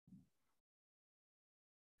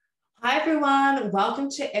Hi, everyone. Welcome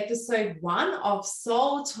to episode 1 of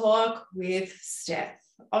Soul Talk with Steph.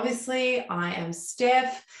 Obviously, I am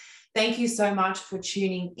Steph. Thank you so much for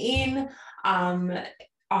tuning in. I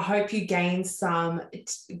hope you gain some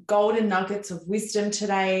golden nuggets of wisdom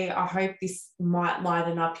today. I hope this might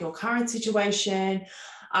lighten up your current situation.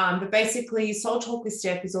 But basically, Soul Talk with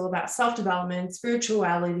Steph is all about self-development,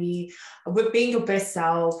 spirituality, being your best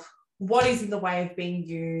self, what is in the way of being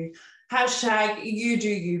you, hashtag you do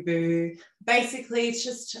you boo. Basically, it's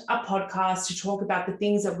just a podcast to talk about the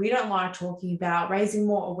things that we don't like talking about, raising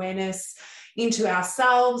more awareness into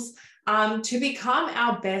ourselves, to become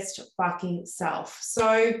our best fucking self.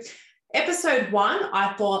 So episode 1,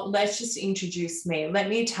 I thought, let's just introduce me. Let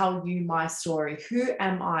me tell you my story. Who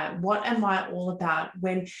am I? What am I all about?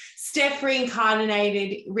 When Steph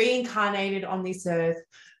reincarnated on this earth,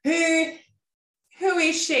 who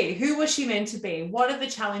is she? Who was she meant to be? What are the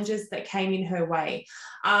challenges that came in her way?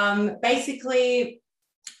 Basically,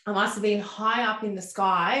 I must have been high up in the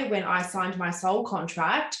sky when I signed my soul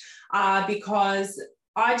contract because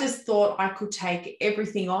I just thought I could take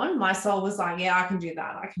everything on. My soul was like, yeah, I can do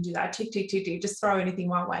that. I can do that. Tick, tick, tick, tick. Just throw anything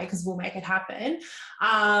my way because we'll make it happen.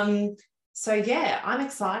 So yeah, I'm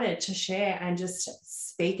excited to share and just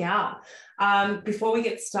speak out. Before we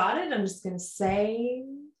get started, I'm just going to say,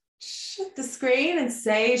 shut the screen and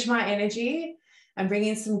sage my energy and bring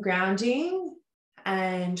in some grounding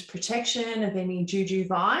and protection of any juju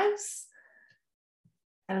vibes.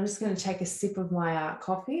 And I'm just going to take a sip of my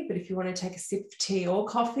coffee, but if you want to take a sip of tea or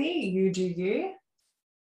coffee, you do you.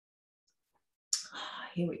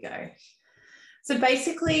 Here we go. So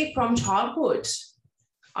basically, from childhood,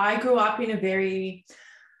 I grew up in a very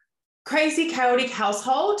crazy, chaotic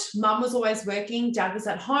household. Mum was always working, dad was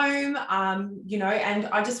at home, and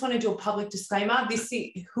I just want to do a public disclaimer.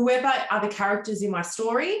 Whoever are the characters in my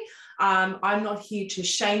story, I'm not here to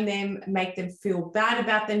shame them, make them feel bad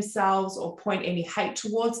about themselves or point any hate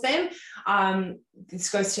towards them. This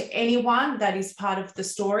goes to anyone that is part of the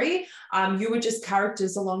story. You were just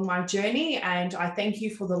characters along my journey, and I thank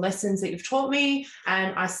you for the lessons that you've taught me,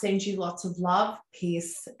 and I send you lots of love.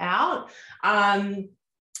 Peace out.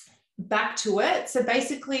 Back to it. So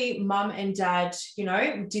basically, mum and dad,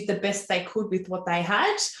 did the best they could with what they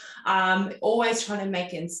had, always trying to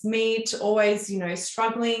make ends meet, always,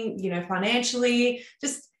 struggling, financially.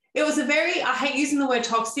 It was I hate using the word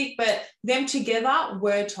toxic, but them together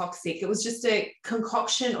were toxic. It was just a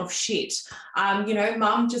concoction of shit.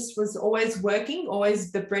 Mum just was always working,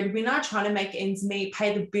 always the breadwinner, trying to make ends meet,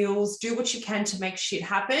 pay the bills, do what you can to make shit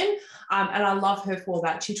happen. And I love her for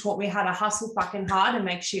that. She taught me how to hustle fucking hard and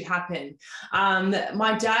make shit happen.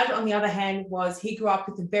 My dad, on the other hand, he grew up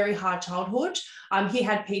with a very hard childhood. He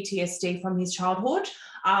had PTSD from his childhood.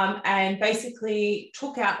 And basically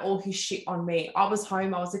took out all his shit on me. I was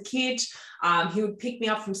home, I was a kid. He would pick me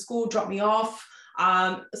up from school, drop me off.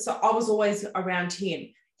 So I was always around him.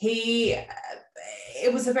 It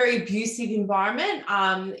was a very abusive environment,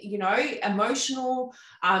 emotional,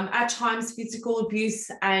 at times physical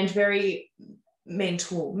abuse, and very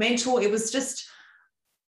mental. It was just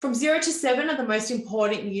from 0 to 7 are the most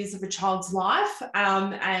important years of a child's life.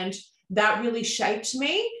 And that really shaped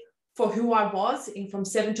me for who I was from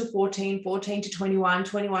 7 to 14, 14 to 21,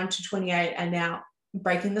 21 to 28, and now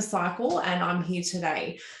breaking the cycle, and I'm here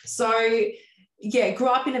today. So yeah, grew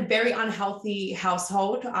up in a very unhealthy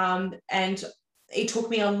household, and it took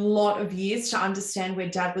me a lot of years to understand where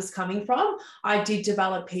dad was coming from. I did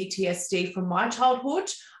develop PTSD from my childhood,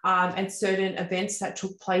 and certain events that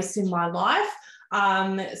took place in my life.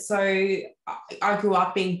 So I grew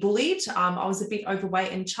up being bullied. I was a bit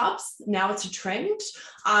overweight and chubs. Now it's a trend.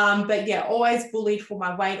 But yeah, always bullied for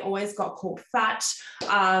my weight, always got called fat.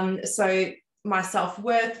 So my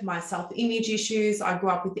self-worth, my self-image issues. I grew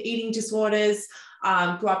up with eating disorders,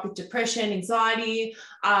 grew up with depression, anxiety.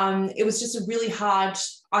 It was just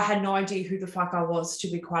I had no idea who the fuck I was, to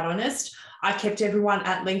be quite honest. I kept everyone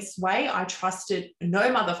at length's way. I trusted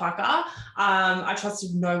no motherfucker. I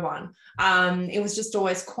trusted no one. It was just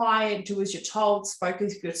always quiet, do as you're told, spoke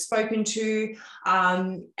if you're spoken to.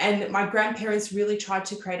 And my grandparents really tried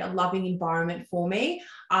to create a loving environment for me.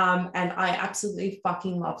 And I absolutely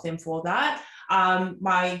fucking love them for that.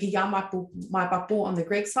 My bapu on the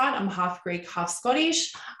Greek side, I'm half Greek, half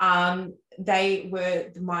Scottish. They were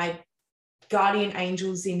my guardian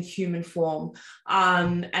angels in human form.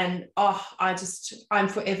 I'm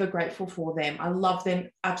forever grateful for them. I love them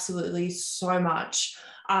absolutely so much.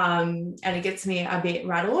 And it gets me a bit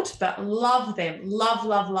rattled, but love them,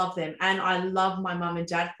 love them. And I love my mum and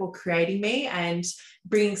dad for creating me and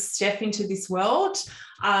bringing Steph into this world.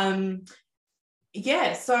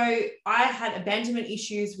 yeah, so I had abandonment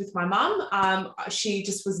issues with my mum. She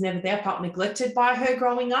just was never there, felt neglected by her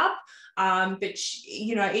growing up. But she,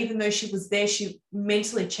 you know, even though she was there, she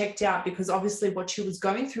mentally checked out because obviously what she was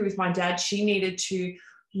going through with my dad, she needed to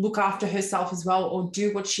look after herself as well, or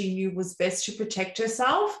do what she knew was best to protect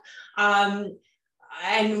herself.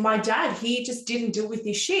 And my dad, he just didn't deal with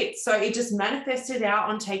this shit. So it just manifested out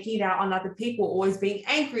on taking it out on other people, always being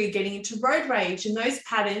angry, getting into road rage. And those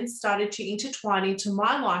patterns started to intertwine into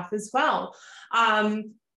my life as well.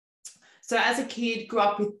 So as a kid, grew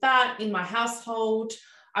up with that in my household.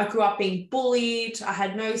 I grew up being bullied. I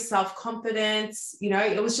had no self-confidence. You know,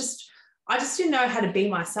 it was just, I just didn't know how to be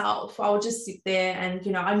myself. I would just sit there and,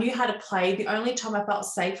 you know, I knew how to play. The only time I felt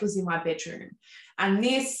safe was in my bedroom. And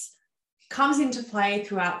this comes into play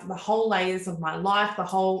throughout the whole layers of my life, the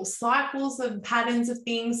whole cycles and patterns of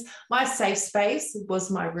things. My safe space was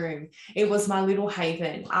my room. It was my little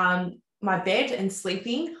haven. My bed and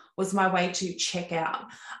sleeping was my way to check out.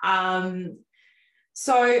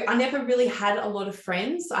 So I never really had a lot of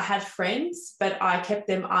friends. I had friends, but I kept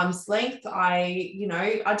them arm's length. I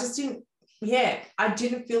just didn't, I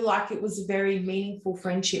didn't feel like it was very meaningful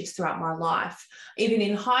friendships throughout my life. Even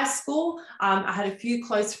in high school, I had a few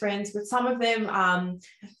close friends, but some of them,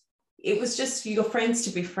 it was just your friends to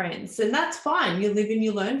be friends. And that's fine. You live and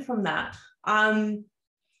you learn from that.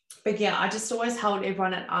 But yeah, I just always held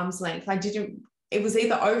everyone at arm's length. It was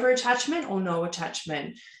either over attachment or no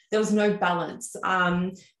attachment. There was no balance.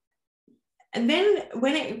 And then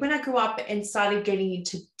when I grew up and started getting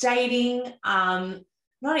into dating,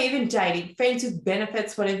 not even dating, friends with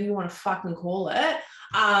benefits, whatever you want to fucking call it.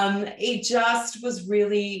 It just was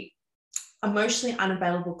really emotionally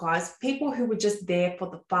unavailable guys, people who were just there for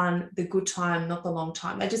the fun, the good time, not the long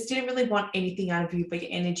time. They just didn't really want anything out of you but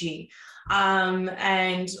your energy.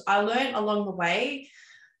 And I learned along the way.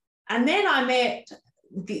 And then I met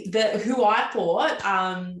who I thought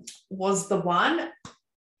was the one,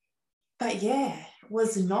 but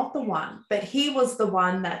was not the one. But he was the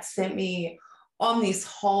one that sent me on this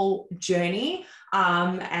whole journey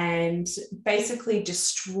and basically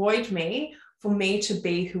destroyed me for me to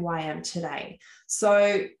be who I am today.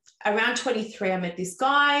 So around 23, I met this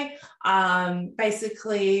guy.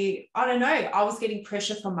 Basically, I don't know, I was getting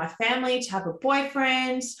pressure from my family to have a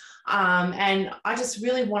boyfriend. And I just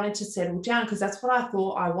really wanted to settle down because that's what I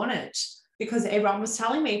thought I wanted because everyone was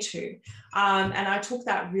telling me to. And I took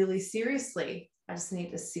that really seriously. I just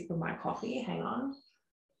need a sip of my coffee. Hang on.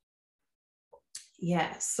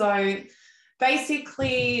 Yeah, so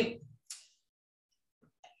basically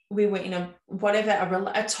we were in a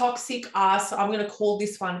toxic ass, I'm going to call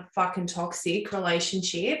this one fucking toxic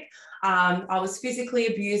relationship. I was physically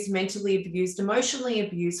abused, mentally abused, emotionally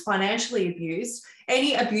abused, financially abused.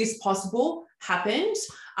 Any abuse possible happened.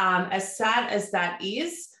 As sad as that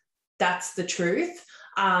is, that's the truth.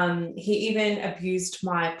 He even abused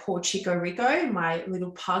my poor Chico Rico, my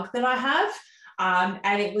little pug that I have.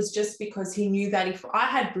 And it was just because he knew that if I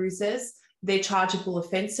had bruises, they're chargeable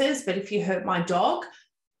offenses. But if you hurt my dog,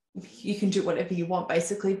 you can do whatever you want,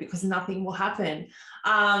 basically, because nothing will happen.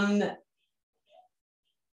 For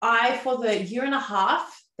the year and a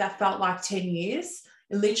half, that felt like 10 years,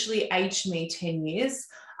 it literally aged me 10 years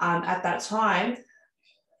at that time.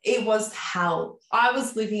 It was hell. I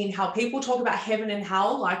was living in hell. People talk about heaven and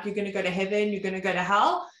hell, like you're going to go to heaven, you're going to go to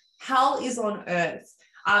hell. Hell is on earth.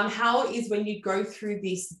 Hell is when you go through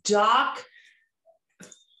this dark,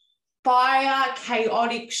 fire,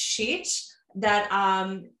 chaotic shit that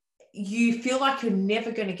you feel like you're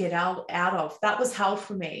never going to get out of. That was hell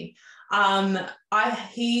for me.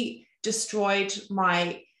 He destroyed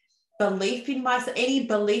my belief in myself, any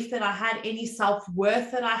belief that I had, any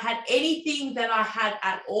self-worth that I had, anything that I had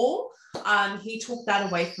at all. He took that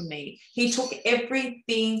away from me. He took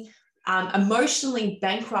everything, emotionally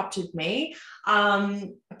bankrupted me,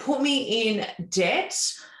 put me in debt,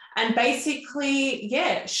 and basically,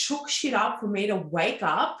 shook shit up for me to wake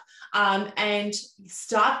up and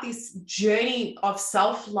start this journey of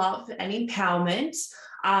self-love and empowerment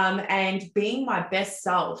and being my best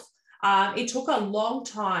self. It took a long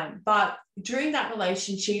time, but during that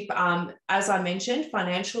relationship, as I mentioned,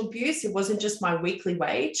 financial abuse, it wasn't just my weekly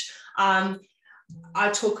wage. I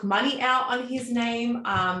took money out on his name,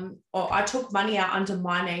 or I took money out under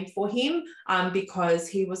my name for him because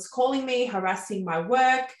he was calling me, harassing my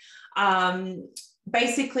work,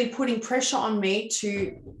 basically putting pressure on me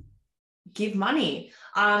to give money.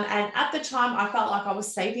 And at the time, I felt like I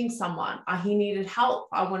was saving someone. He needed help.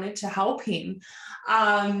 I wanted to help him.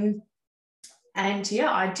 And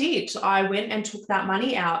I did. I went and took that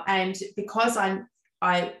money out. And because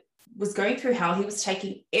I was going through hell. He was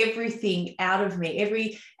taking everything out of me.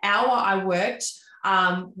 Every hour I worked,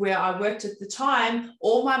 where I worked at the time,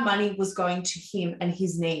 all my money was going to him and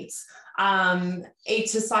his needs.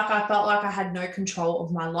 It's just like I felt like I had no control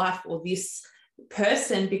of my life or this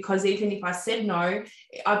person, because even if I said no,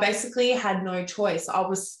 I basically had no choice. I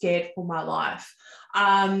was scared for my life.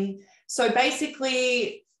 So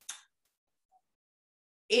basically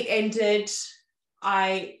it ended.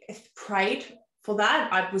 I prayed for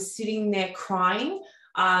that. I was sitting there crying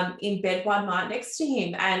in bed one night next to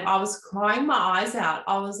him, and I was crying my eyes out.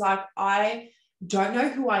 I was like, I don't know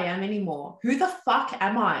who I am anymore. Who the fuck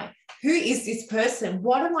am I? Who is this person?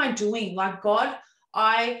 What am I doing? Like, God,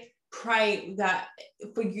 I pray that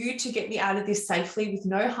for you to get me out of this safely with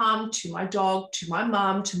no harm to my dog, to my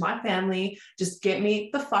mum, to my family. Just get me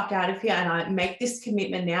the fuck out of here. And I make this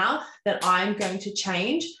commitment now that I'm going to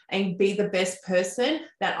change and be the best person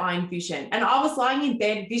that I envision. And I was lying in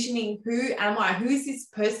bed visioning, who am I? Who is this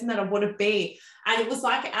person that I want to be? And it was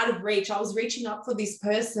like out of reach. I was reaching up for this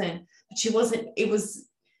person, but she wasn't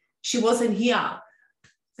here.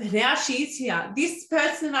 Now she's here. This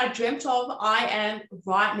person I dreamt of, I am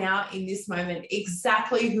right now in this moment,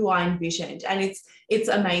 exactly who I envisioned. And it's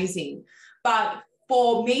amazing. But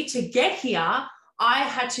for me to get here, I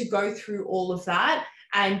had to go through all of that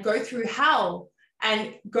and go through hell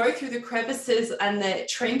and go through the crevices and the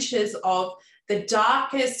trenches of the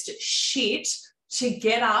darkest shit to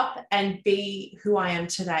get up and be who I am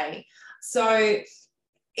today. So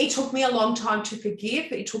it took me a long time to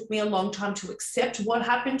forgive. It took me a long time to accept what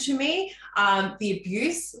happened to me, the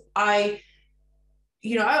abuse. I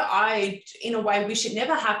in a way wish it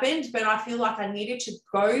never happened, but I feel like I needed to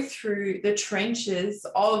go through the trenches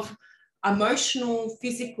of emotional,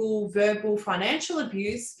 physical, verbal, financial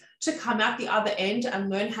abuse to come out the other end and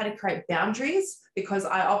learn how to create boundaries, because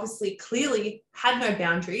I obviously clearly had no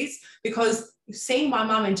boundaries, because seeing my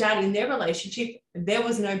mum and dad in their relationship, there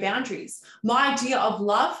was no boundaries. My idea of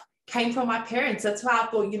love came from my parents. That's why I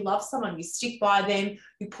thought you love someone, you stick by them,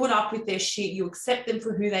 you put up with their shit, you accept them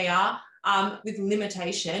for who they are, with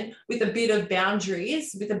limitation, with a bit of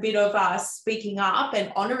boundaries, with a bit of speaking up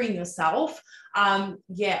and honoring yourself. I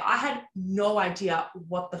had no idea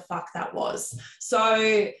what the fuck that was.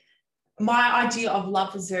 So my idea of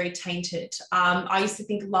love was very tainted. I used to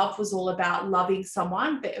think love was all about loving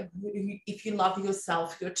someone, but if you love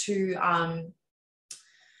yourself, you're too,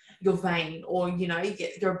 you're vain, or, you're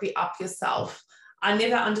a bit up yourself. I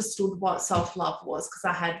never understood what self-love was, because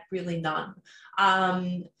I had really none.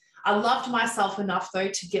 I loved myself enough, though,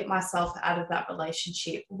 to get myself out of that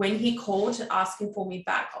relationship. When he called asking for me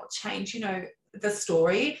back, I'll change, the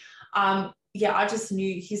story. I just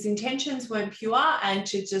knew his intentions weren't pure, and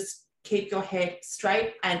to just keep your head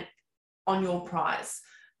straight and on your prize,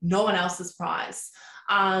 no one else's prize.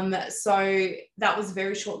 So that was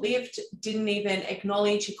very short-lived, didn't even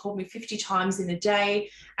acknowledge. He called me 50 times in a day,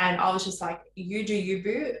 and I was just like, you do you,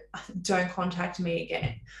 boo, don't contact me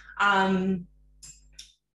again.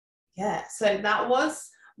 So that was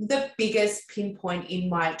the biggest pinpoint in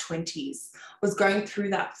my 20s, was going through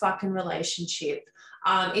that fucking relationship.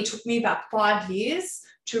 It took me about 5 years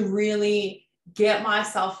to really get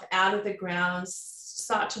myself out of the ground,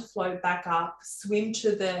 start to float back up, swim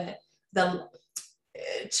to the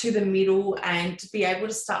middle, and be able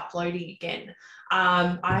to start floating again.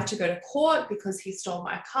 I had to go to court because he stole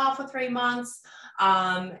my car for 3 months.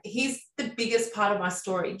 He's the biggest part of my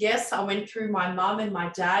story. Yes, I went through my mum and my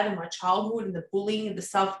dad and my childhood and the bullying and the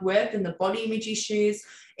self-worth and the body image issues.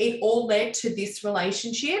 It all led to this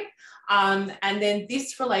relationship. And then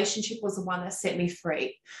this relationship was the one that set me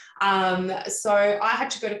free. So I had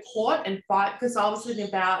to go to court and fight, because I was in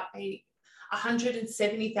about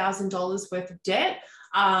 $170,000 worth of debt.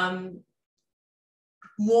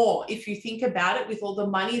 More, if you think about it, with all the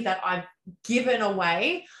money that I've given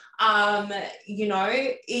away.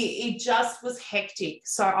 It just was hectic.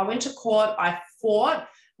 So I went to court, I fought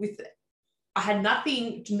I had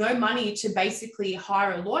no money to basically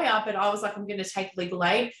hire a lawyer, but I was like, I'm going to take legal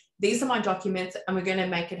aid. These are my documents, and we're going to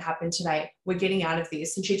make it happen today. We're getting out of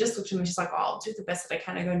this. And she just looked at me, she's like, oh, I'll do the best that I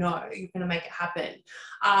can. I go, no, you're going to make it happen.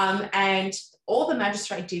 And all the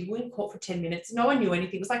magistrate did, we were in court for 10 minutes. No one knew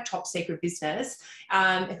anything. It was like top secret business.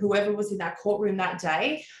 Whoever was in that courtroom that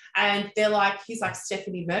day. And he's like,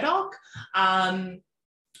 Stephanie Murdoch,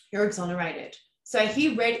 you're exonerated. So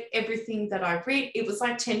he read everything that I read. It was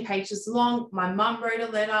like 10 pages long. My mum wrote a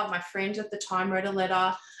letter. My friend at the time wrote a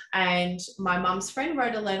letter. And my mum's friend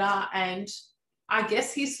wrote a letter. And I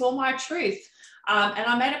guess he saw my truth. And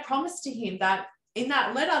I made a promise to him that in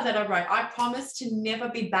that letter that I wrote, I promised to never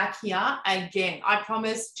be back here again. I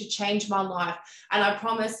promised to change my life. And I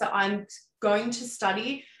promised that I'm going to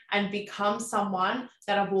study and become someone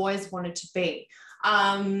that I've always wanted to be.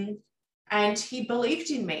 And he believed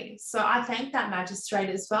in me. So I thank that magistrate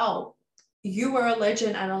as well. You were a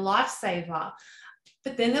legend and a lifesaver.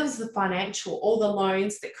 But then there was the financial, all the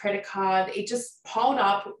loans, the credit card, it just piled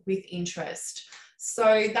up with interest.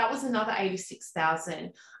 So that was another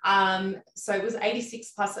 86,000. So it was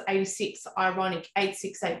 86 plus 86, ironic,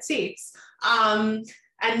 8686. And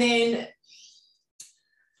then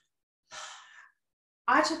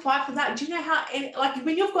I had to apply for that. Do you know how, like,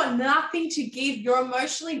 when you've got nothing to give, you're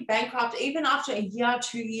emotionally bankrupt, even after a year,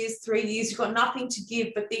 2 years, 3 years, you've got nothing to give,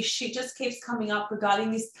 but this shit just keeps coming up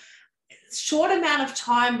regarding this short amount of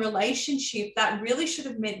time relationship that really should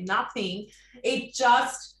have meant nothing. It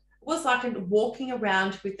just was like walking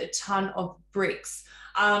around with a ton of bricks.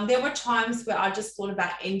 There were times where I just thought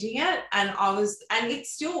about ending it, and it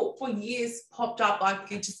still for years popped up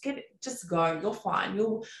like, you just go, you're fine,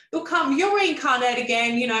 you'll come, you'll reincarnate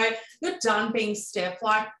again, you know, you're done being Steph,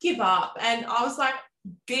 like, give up. And I was like,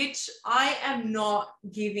 bitch, I am not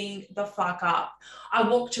giving the fuck up. I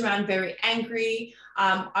walked around very angry.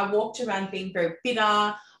 I walked around being very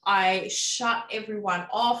bitter. I shut everyone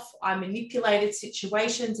off. I manipulated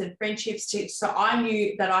situations and friendships so I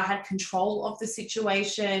knew that I had control of the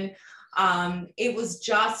situation. It was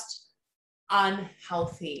just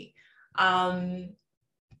unhealthy.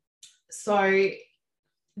 So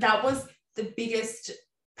that was the biggest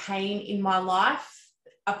pain in my life,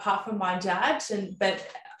 apart from my dad. But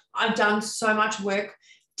I've done so much work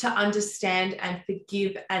to understand and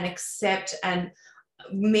forgive and accept, and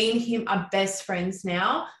me and him are best friends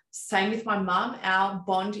now. Same with my mum. Our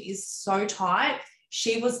bond is so tight.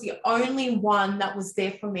 She was the only one that was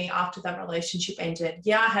there for me after that relationship ended.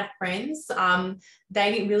 Yeah, I had friends.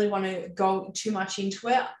 They didn't really want to go too much into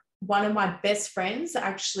it. One of my best friends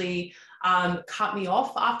actually cut me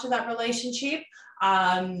off after that relationship.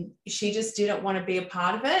 She just didn't want to be a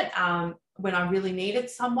part of it. When I really needed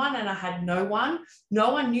someone and I had no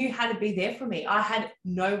one knew how to be there for me. I had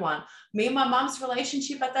no one. Me and my mum's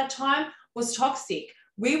relationship at that time was toxic.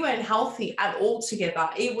 We weren't healthy at all together.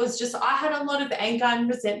 It was just, I had a lot of anger and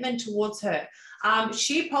resentment towards her.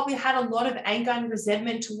 She probably had a lot of anger and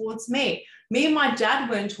resentment towards me. Me and my dad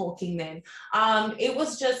weren't talking then. It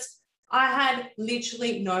was just, I had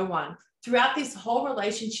literally no one. Throughout this whole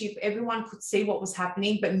relationship, everyone could see what was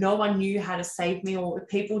happening, but no one knew how to save me, or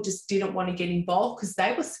people just didn't want to get involved because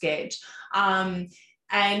they were scared. And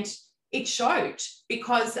it showed,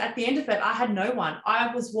 because at the end of it, I had no one.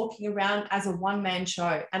 I was walking around as a one-man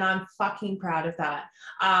show, and I'm fucking proud of that.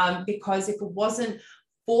 Because if it wasn't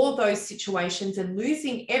for those situations and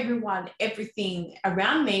losing everyone, everything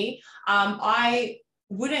around me, I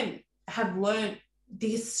wouldn't have learned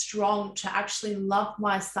this strong to actually love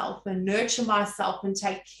myself and nurture myself and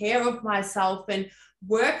take care of myself and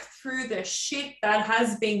work through the shit that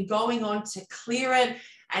has been going on to clear it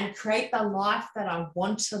and create the life that I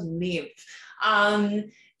want to live.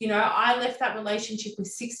 You know, I left that relationship with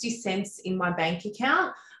 60 cents in my bank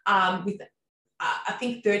account, with I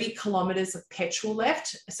think 30 kilometers of petrol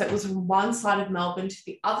left. So it was from one side of Melbourne to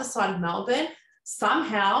the other side of Melbourne.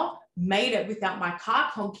 Somehow made it without my car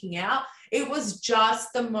conking out. It was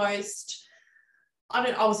just the most,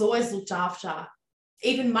 I was always looked after.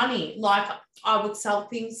 Even money, like I would sell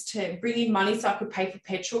things to bring in money so I could pay for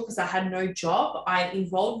petrol because I had no job. I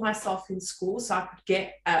enrolled myself in school so I could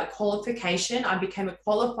get a qualification. I became a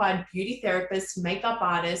qualified beauty therapist, makeup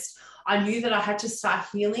artist. I knew that I had to start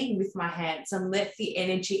healing with my hands and let the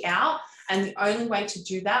energy out. And the only way to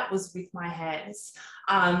do that was with my hands.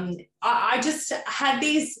 I just had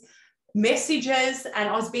these messages and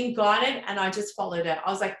I was being guided and I just followed it. I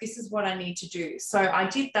was like, this is what I need to do. So I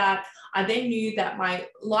did that. I then knew that my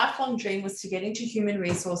lifelong dream was to get into human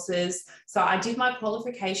resources. So I did my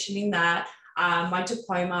qualification in that, my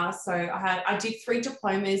diploma. So I did 3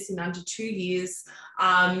 diplomas in under 2 years.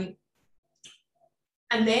 And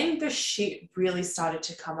then the shit really started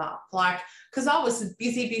to come up. Like, because I was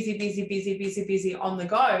busy on the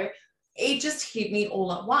go. It just hit me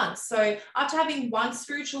all at once. So after having one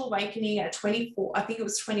spiritual awakening at 24, I think it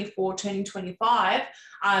was 24, turning 25,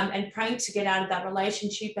 and praying to get out of that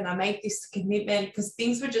relationship, and I made this commitment because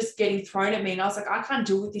things were just getting thrown at me, and I was like, I can't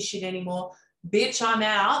deal with this shit anymore. Bitch, I'm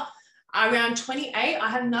out. Around 28, I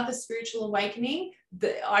had another spiritual awakening,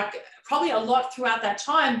 like probably a lot throughout that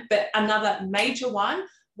time, but another major one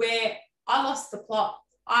where I lost the plot.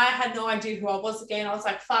 I had no idea who I was again. I was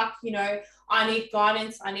like, fuck, you know, I need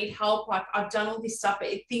guidance. I need help. Like, I've done all this stuff, but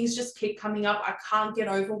things just keep coming up. I can't get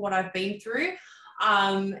over what I've been through.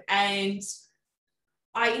 And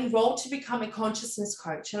I enrolled to become a consciousness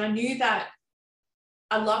coach. And I knew that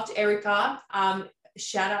I loved Erica.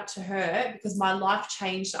 Shout out to her, because my life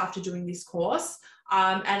changed after doing this course.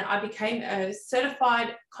 And I became a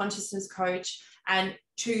certified consciousness coach. And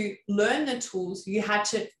to learn the tools, you had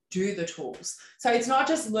to do the tools. So it's not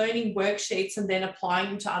just learning worksheets and then applying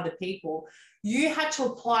them to other people. You had to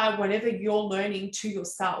apply whatever you're learning to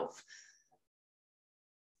yourself.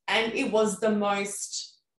 And it was the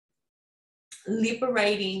most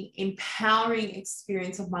liberating, empowering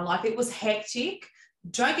experience of my life. It was hectic.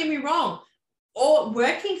 Don't get me wrong. Or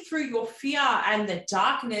working through your fear and the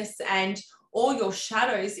darkness and all your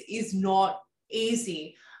shadows is not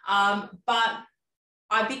easy. But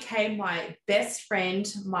I became my best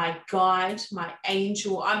friend, my guide, my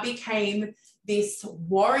angel. I became this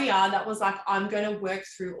warrior that was like, I'm going to work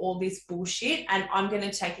through all this bullshit and I'm going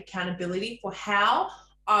to take accountability for how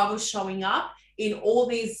I was showing up in all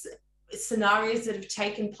these scenarios that have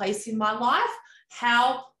taken place in my life.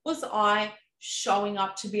 How was I showing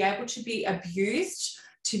up to be able to be abused,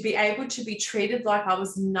 to be able to be treated like I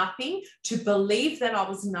was nothing, to believe that I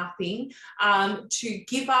was nothing, to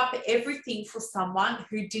give up everything for someone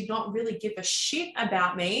who did not really give a shit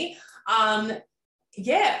about me. Who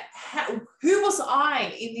was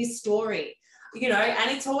I in this story? You know,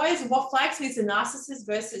 and it's always what flags me is a narcissist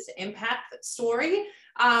versus empath story.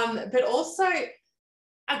 But also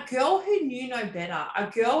a girl who knew no better, a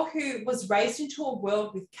girl who was raised into a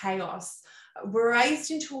world with chaos,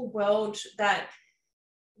 raised into a world that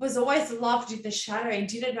was always loved in the shadow and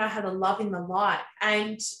didn't know how to love in the light.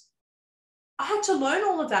 And I had to learn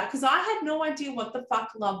all of that because I had no idea what the fuck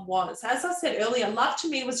love was. As I said earlier, love to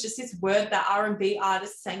me was just this word that R&B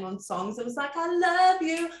artists sang on songs. It was like, I love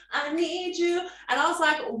you, I need you. And I was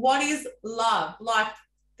like, what is love? Like,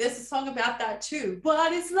 there's a song about that too.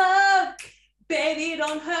 What is love? Baby,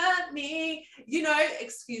 don't hurt me. You know,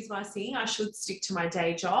 excuse my singing. I should stick to my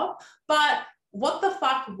day job. But what the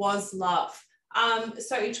fuck was love?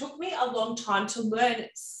 So it took me a long time to learn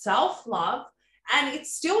self-love, and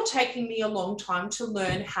it's still taking me a long time to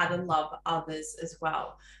learn how to love others as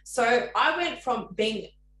well. So I went from being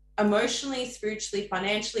emotionally, spiritually,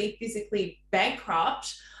 financially, physically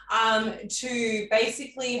bankrupt to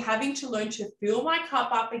basically having to learn to fill my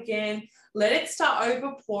cup up again, let it start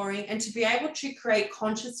overpouring, and to be able to create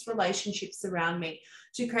conscious relationships around me,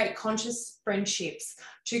 to create conscious friendships,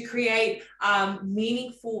 to create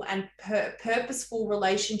meaningful and purposeful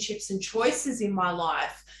relationships and choices in my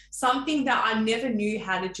life, something that I never knew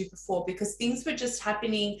how to do before because things were just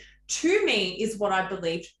happening to me is what I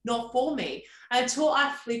believed, not for me, until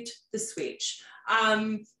I flipped the switch.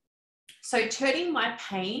 So turning my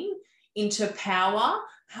pain into power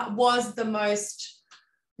was the most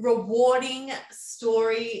rewarding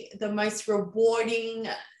story, the most rewarding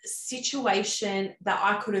situation that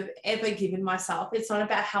I could have ever given myself. It's not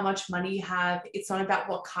about how much money you have. It's not about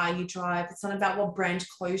what car you drive. It's not about what brand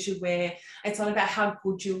clothes you wear. It's not about how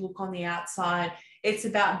good you look on the outside. It's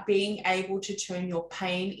about being able to turn your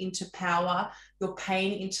pain into power, your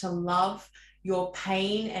pain into love, your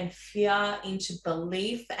pain and fear into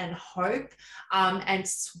belief and hope, and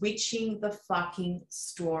switching the fucking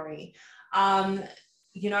story.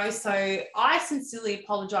 You know, so I sincerely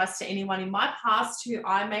apologize to anyone in my past who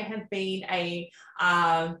I may have been an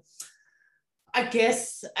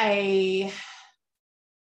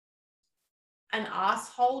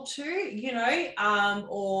asshole to, you know,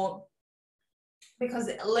 or because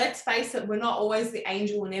let's face it, we're not always the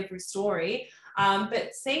angel in every story.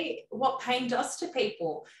 But see what pain does to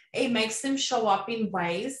people. It makes them show up in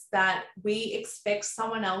ways that we expect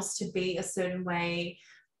someone else to be a certain way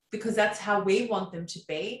because that's how we want them to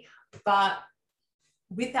be. But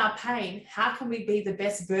with our pain, how can we be the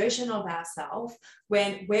best version of ourselves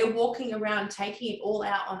when we're walking around taking it all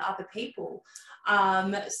out on other people?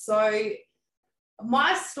 So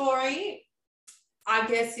my story, I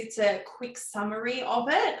guess it's a quick summary of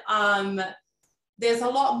it. There's a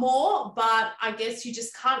lot more, but I guess you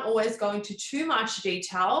just can't always go into too much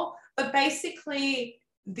detail. But basically,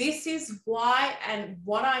 this is why and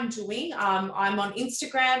what I'm doing. I'm on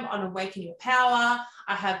Instagram on Awaken Your Power.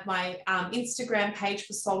 I have my Instagram page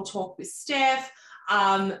for Soul Talk with Steph.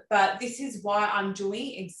 But this is why I'm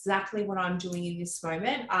doing exactly what I'm doing in this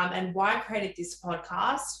moment, and why I created this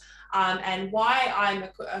podcast, and why I'm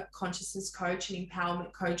a consciousness coach, an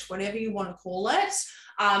empowerment coach, whatever you want to call it.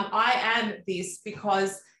 I am this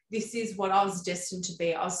because this is what I was destined to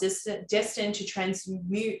be. I was destined to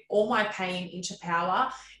transmute all my pain into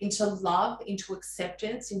power, into love, into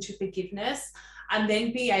acceptance, into forgiveness, and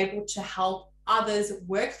then be able to help others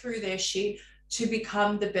work through their shit to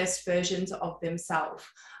become the best versions of themselves.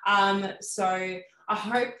 So I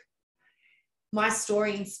hope my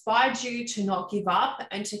story inspired you to not give up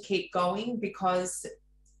and to keep going, because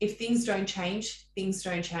if things don't change, things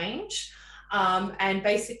don't change. And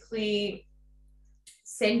basically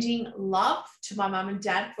sending love to my mum and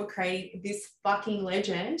dad for creating this fucking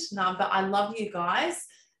legend. No, but I love you guys.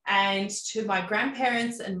 And to my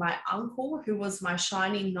grandparents and my uncle, who was my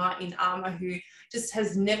shining knight in armor, who just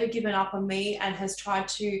has never given up on me and has tried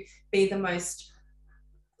to be the most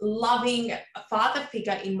loving father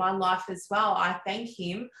figure in my life as well. I thank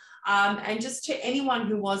him. And just to anyone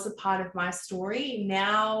who was a part of my story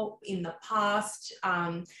now, in the past,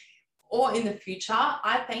 or in the future,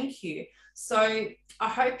 I thank you. So I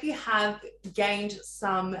hope you have gained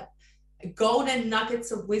some golden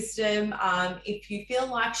nuggets of wisdom. If you feel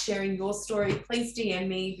like sharing your story, please DM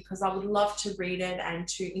me, because I would love to read it and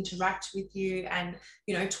to interact with you and,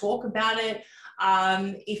 you know, talk about it.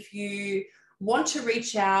 If you want to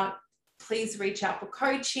reach out, please reach out for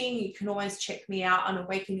coaching. You can always check me out on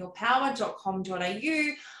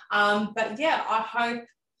awakenyourpower.com.au. But yeah, I hope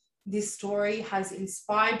this story has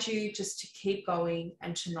inspired you just to keep going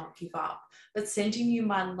and to not give up. But sending you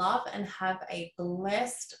my love, and have a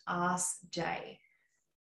blessed ass day.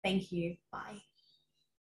 Thank you. Bye.